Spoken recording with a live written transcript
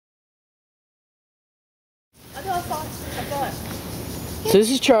So this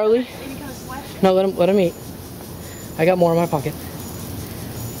is Charlie. No, let him eat. I got more in my pocket.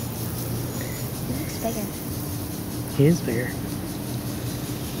 He looks bigger. He is bigger.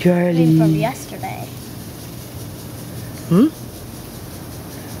 Charlie. Maybe from yesterday. Hmm?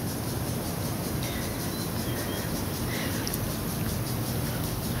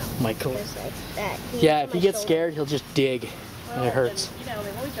 Michael. Yeah, if he gets scared, he'll just dig, and it hurts. You know,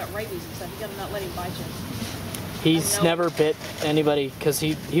 they've always got rabies and stuff. You gotta not let him bite you. He's never bit anybody because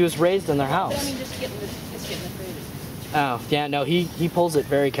he was raised in their house. But I mean, just getting the food. Oh, yeah, no, he pulls it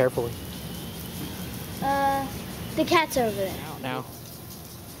very carefully. The cat's over there. Now,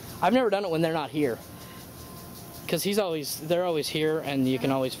 I've never done it when they're not here, because they're always here, and you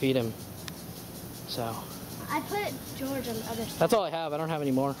can always feed him. So. I put George on the other side. That's all I have. I don't have any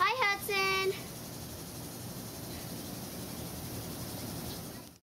more. Hi, Hudson.